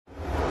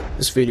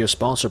This video is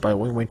sponsored by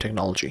Wing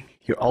Technology,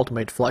 your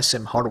ultimate flight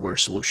sim hardware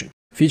solution,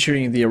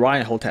 featuring the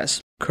Orion hull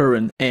test,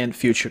 current and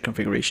future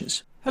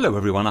configurations. Hello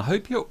everyone, I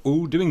hope you're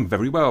all doing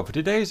very well. For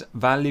today's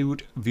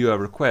valued viewer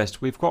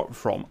request, we've got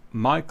from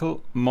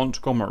Michael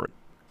Montgomery.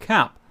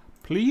 Cap,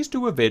 please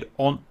do a vid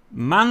on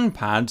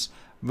Manpads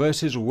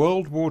versus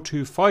World War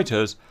II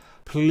fighters.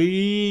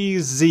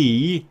 Please,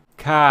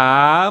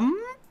 Camp.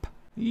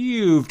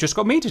 You've just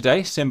got me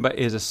today. Simba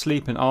is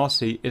asleep and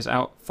RC is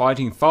out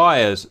fighting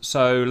fires.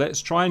 So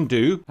let's try and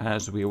do,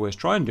 as we always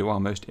try and do, our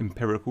most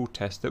empirical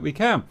test that we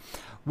can.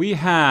 We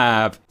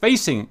have,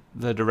 facing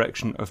the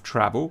direction of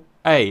travel,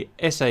 a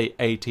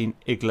SA-18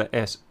 Igla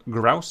S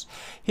Grouse.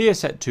 He is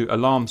set to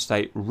alarm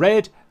state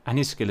red and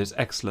his skill is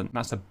excellent.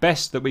 That's the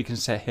best that we can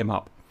set him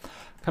up.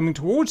 Coming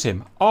towards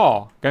him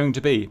are going to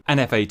be an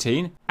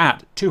F-18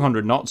 at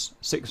 200 knots,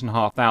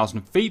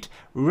 6,500 feet,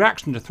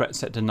 reaction to threat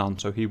set to none,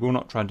 so he will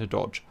not try to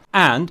dodge.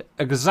 And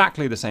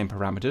exactly the same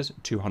parameters,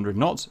 200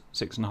 knots,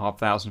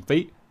 6,500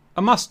 feet,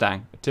 a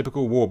Mustang, a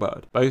typical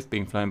Warbird, both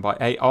being flown by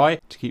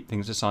AI to keep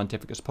things as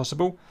scientific as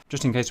possible.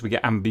 Just in case we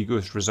get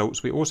ambiguous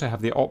results, we also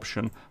have the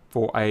option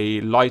for a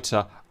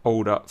lighter,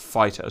 older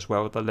fighter as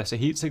well with a lesser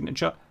heat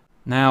signature.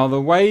 Now, the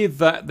way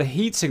that the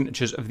heat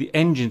signatures of the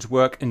engines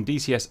work in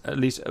DCS, at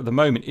least at the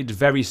moment, it's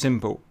very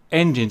simple.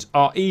 Engines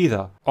are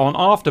either on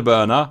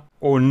afterburner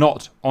or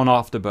not on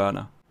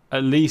afterburner.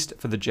 At least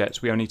for the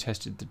jets. We only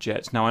tested the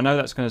jets. Now, I know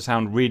that's going to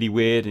sound really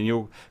weird and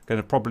you're going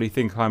to probably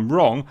think I'm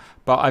wrong,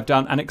 but I've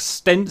done an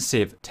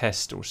extensive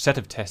test or set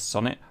of tests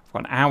on it. I've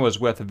got an hour's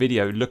worth of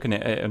video looking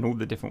at it and all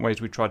the different ways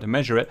we tried to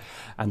measure it.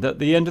 And at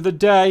the end of the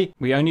day,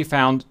 we only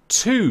found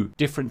two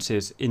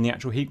differences in the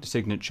actual heat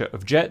signature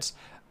of jets.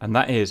 And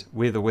that is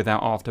with or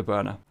without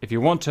afterburner. If you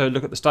want to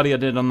look at the study I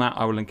did on that,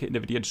 I will link it in the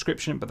video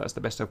description, but that's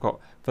the best I've got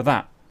for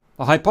that.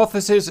 The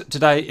hypothesis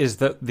today is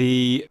that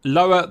the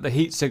lower the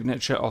heat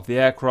signature of the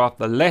aircraft,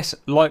 the less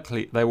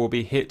likely they will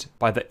be hit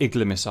by the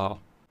Igla missile.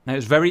 Now,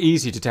 it's very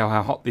easy to tell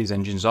how hot these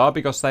engines are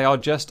because they are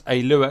just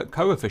a Lua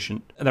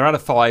coefficient. They're out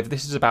of 5.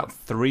 This is about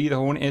 3, the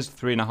Hornet is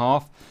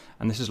 3.5,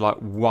 and this is like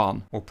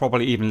 1, or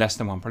probably even less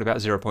than 1, probably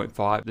about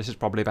 0.5. This is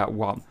probably about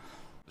 1.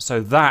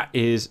 So that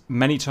is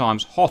many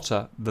times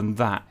hotter than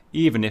that,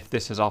 even if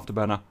this has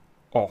afterburner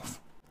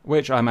off,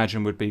 which I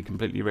imagine would be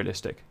completely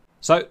realistic.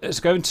 So let's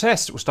go and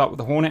test. We'll start with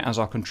the Hornet as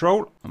our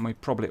control, and we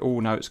probably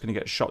all know it's going to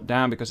get shot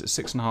down because it's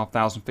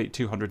 6,500 feet,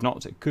 200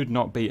 knots. It could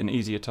not be an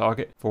easier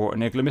target for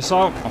an Igla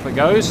missile. Off it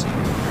goes.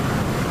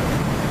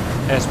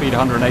 Airspeed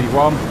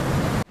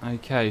 181.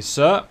 Okay,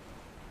 sir.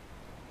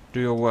 Do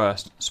your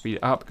worst. Speed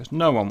it up because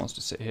no one wants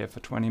to sit here for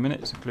 20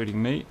 minutes,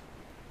 including me.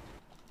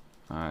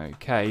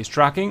 Okay, he's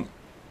tracking.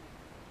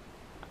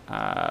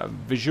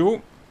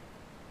 Visual.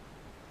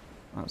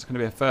 That's going to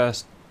be a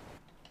first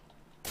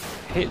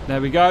hit.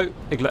 There we go.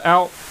 Igla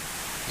out.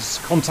 This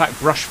is contact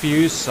brush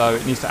fuse, so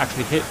it needs to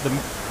actually hit the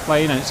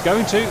plane, and it's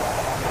going to.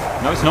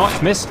 No, it's not.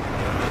 It's missed.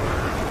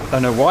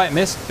 Don't know why it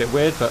missed. A bit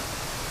weird, but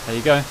there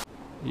you go.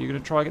 Are you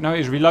going to try it? No,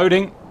 he's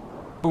reloading.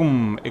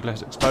 Boom. Igla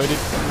has exploded.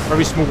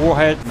 Very small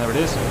warhead. And there it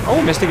is.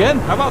 Oh, missed again.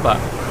 How about that?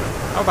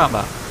 How about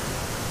that?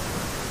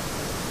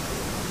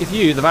 If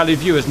you, the valued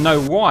viewers,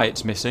 know why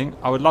it's missing,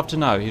 I would love to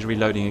know. He's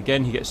reloading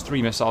again. He gets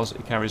 3 missiles that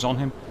he carries on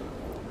him.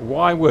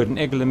 Why would an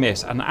Igla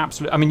miss? An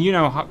absolute... I mean, you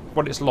know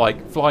what it's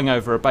like flying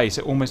over a base.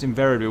 It almost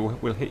invariably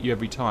will hit you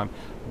every time.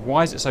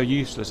 Why is it so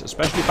useless?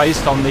 Especially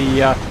based on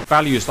the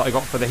values that I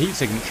got for the heat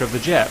signature of the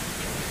jet.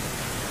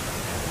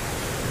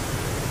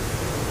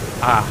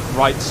 Ah,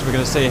 right. So we're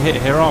going to see a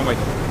hit here, aren't we?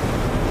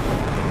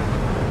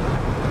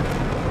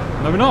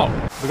 No, we're not.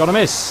 We got a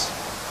miss.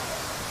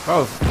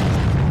 Oh.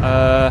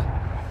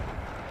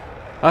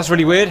 That's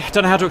really weird.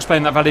 Don't know how to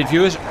explain that, valued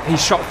viewers. He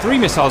shot 3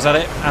 missiles at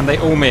it and they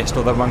all missed,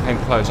 although one came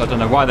close. I don't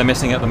know why they're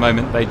missing at the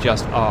moment. They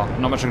just are.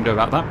 Not much I can do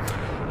about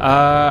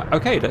that.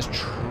 Okay, let's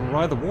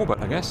try the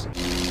Warbird, I guess.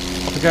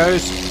 Off it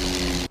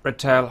goes. Red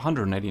tail,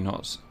 180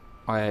 knots.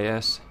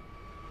 IAS.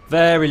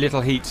 Very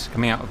little heat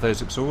coming out of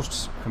those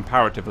exhausts,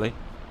 comparatively.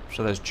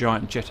 So those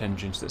giant jet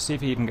engines. Let's see if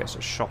he even gets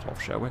a shot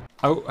off, shall we?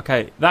 Oh,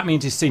 okay. That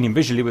means he's seen him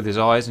visually with his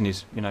eyes and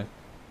he's, you know,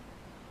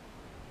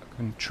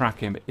 can track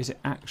him, but is it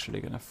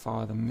actually going to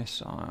fire the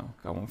missile?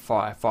 Go on,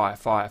 fire, fire,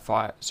 fire,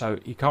 fire. So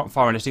he can't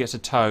fire unless he gets a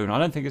tone. I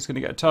don't think it's going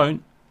to get a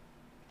tone.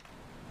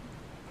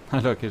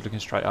 Look, he's looking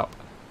straight up.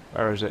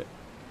 Where is it?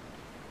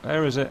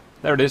 Where is it?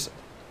 There it is.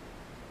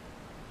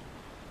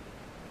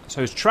 So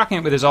he's tracking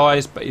it with his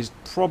eyes, but he's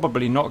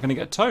probably not going to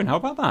get a tone. How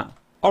about that?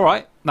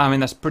 Alright, I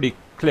mean, that's pretty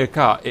clear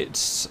cut.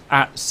 It's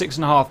at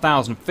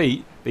 6,500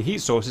 feet. The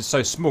heat source is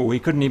so small, he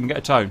couldn't even get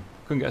a tone.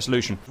 Couldn't get a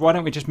solution. Why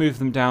don't we just move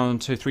them down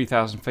to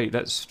 3,000 feet?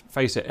 Let's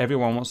face it,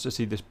 everyone wants to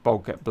see this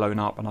bog get blown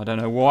up, and I don't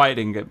know why it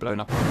didn't get blown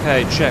up.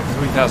 Okay, check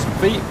 3,000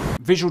 feet.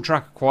 Visual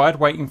track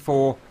acquired, waiting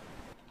for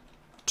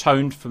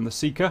tone from the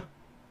seeker.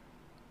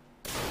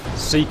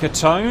 Seeker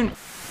tone.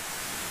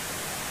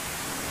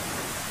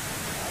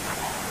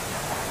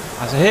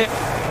 That's a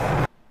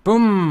hit.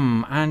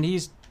 Boom, and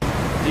he's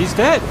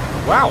dead.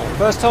 Wow,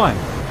 first time.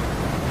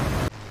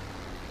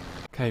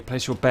 Okay,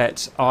 place your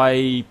bets.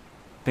 I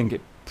think it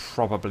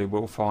probably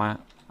will fire.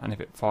 And if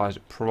it fires,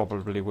 it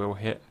probably will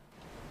hit.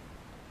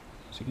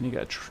 Is he going to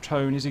get a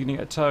tone? Is he going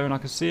to get a tone? I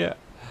can see it.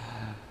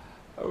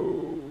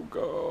 Oh,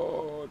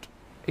 God.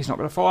 He's not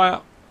going to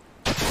fire.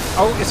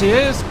 Oh, yes, he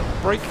is.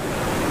 Break.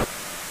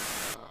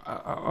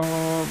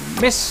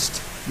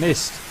 Missed.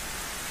 Missed.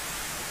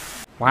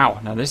 Wow,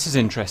 now this is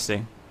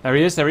interesting. There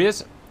he is, there he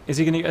is. Is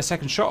he going to get a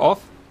second shot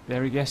off?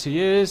 There, yes, he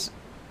is.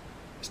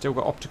 Still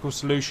got optical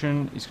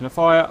solution. He's going to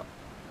fire.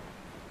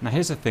 Now,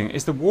 here's the thing.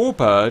 Is the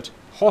Warbird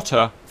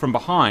hotter from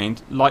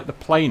behind like the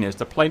plane is?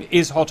 The plane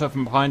is hotter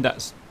from behind.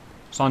 That's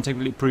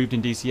scientifically proved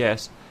in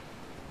DCS.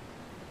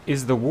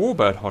 Is the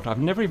Warbird hot? I've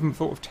never even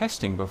thought of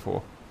testing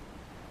before.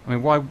 I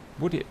mean, why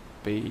would it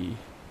be?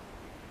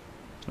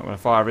 It's not going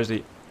to fire, is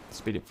he?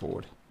 Speed it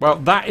forward. Well,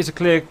 that is a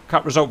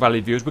clear-cut result,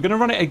 valued viewers. We're going to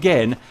run it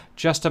again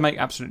just to make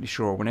absolutely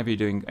sure whenever you're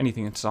doing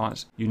anything in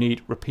science, you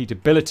need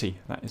repeatability.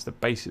 That is the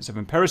basis of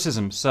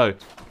empiricism. So,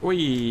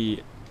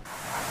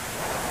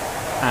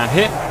 and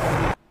hit.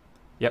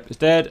 Yep, it's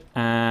dead.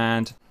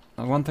 And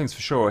one thing's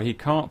for sure, he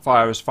can't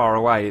fire as far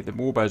away. The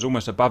Warbird's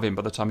almost above him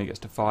by the time he gets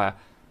to fire.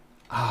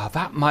 Ah,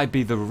 that might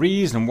be the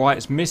reason why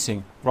it's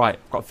missing. Right,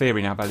 I've got a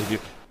theory now, valued view.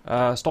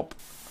 Stop.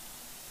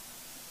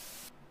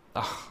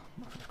 Ah,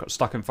 I've got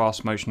stuck in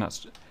fast motion.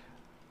 That's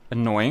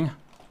annoying.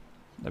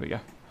 There we go.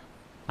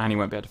 And he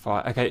won't be able to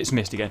fire. Okay, it's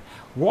missed again.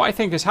 What I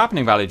think is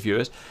happening, valued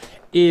viewers,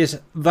 is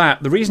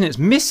that the reason it's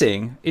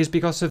missing is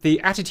because of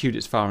the attitude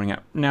it's firing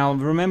at. Now,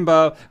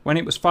 remember when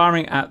it was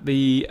firing at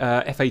the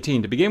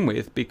F-18 to begin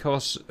with,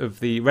 because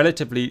of the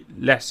relatively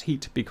less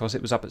heat, because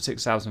it was up at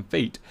 6,000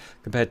 feet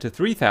compared to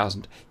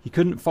 3,000, he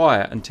couldn't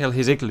fire until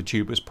his igloo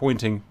tube was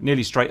pointing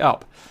nearly straight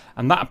up.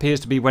 And that appears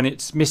to be when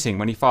it's missing,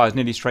 when he fires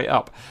nearly straight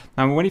up.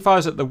 Now, when he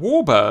fires at the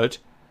Warbird,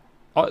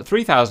 at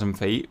 3,000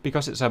 feet,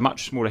 because it's a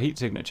much smaller heat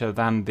signature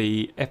than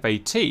the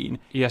F-18,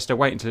 he has to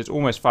wait until it's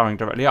almost firing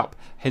directly up,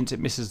 hence it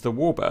misses the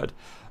Warbird.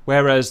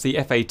 Whereas the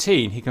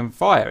F-18, he can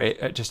fire it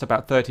at just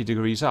about 30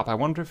 degrees up. I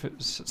wonder if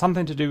it's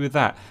something to do with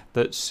that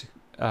that's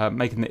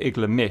making the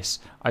Igler miss.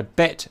 I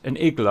bet an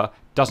Igler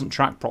doesn't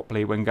track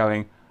properly when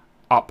going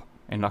up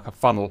in like a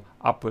funnel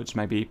upwards,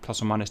 maybe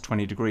plus or minus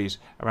 20 degrees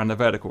around the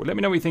vertical. Let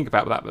me know what you think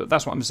about that, but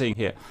that's what I'm seeing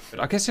here.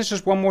 I guess there's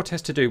just one more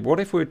test to do. What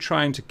if we're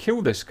trying to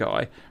kill this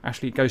guy,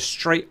 actually go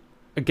straight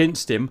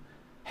against him,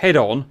 head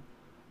on,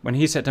 when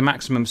he's set to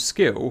maximum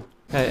skill?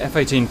 Okay,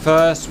 F-18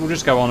 first. We'll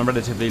just go on a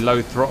relatively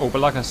low throttle, but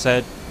like I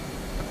said,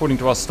 according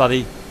to our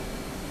study,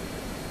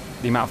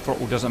 the amount of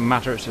throttle doesn't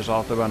matter. It's just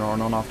afterburner or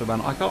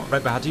non-afterburner. I can't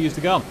remember how to use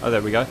the gun. Oh,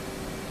 there we go.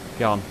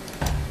 Gun.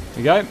 There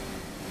we go.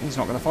 He's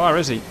not going to fire,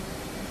 is he?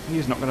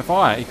 He's not going to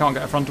fire. He can't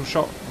get a frontal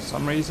shot for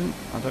some reason.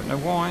 I don't know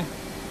why.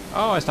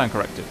 Oh, I stand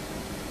corrected.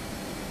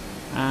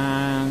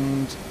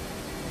 And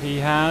he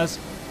has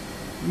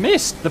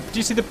missed. Do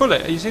you see the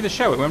bullet? You see the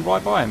shell? It went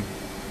right by him.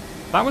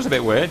 That was a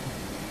bit weird.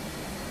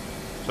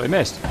 So he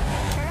missed.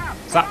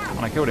 Zap, and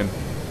I killed him.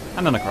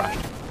 And then I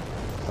crashed.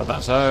 But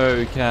that's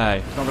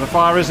okay. He's not going to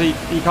fire, is he?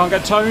 He can't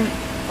get tone.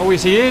 Oh,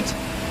 yes, he did.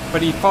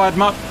 But he fired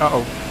much.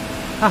 Uh-oh.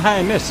 Haha,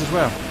 he missed as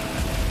well.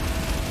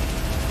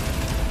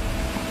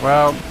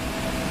 Well,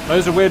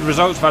 those are weird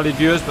results, valued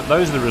viewers, but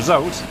those are the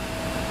results.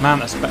 Man,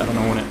 that's better than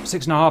a Hornet.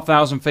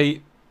 6,500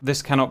 feet,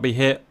 this cannot be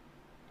hit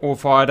or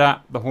fired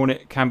at. The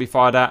Hornet can be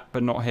fired at,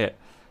 but not hit.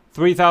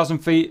 3,000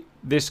 feet,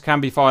 this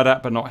can be fired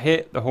at, but not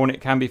hit. The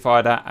Hornet can be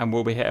fired at and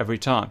will be hit every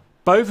time.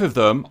 Both of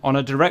them on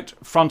a direct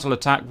frontal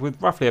attack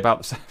with roughly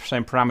about the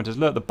same parameters.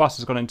 Look, the bus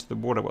has gone into the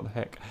water, what the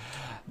heck.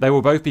 They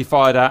will both be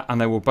fired at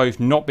and they will both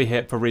not be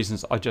hit for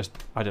reasons I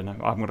don't know.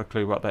 I haven't got a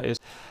clue what that is.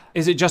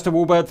 Is it just a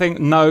Warbird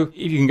thing? No.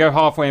 If you can go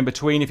halfway in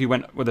between, if you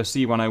went with a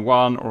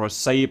C-101 or a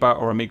Sabre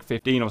or a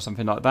MiG-15 or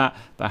something like that,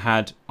 that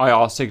had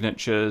IR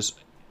signatures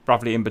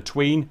roughly in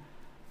between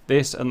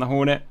this and the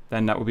Hornet,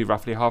 then that would be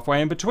roughly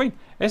halfway in between.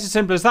 It's as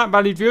simple as that,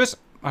 valued viewers.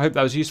 I hope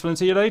that was useful and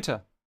see you later.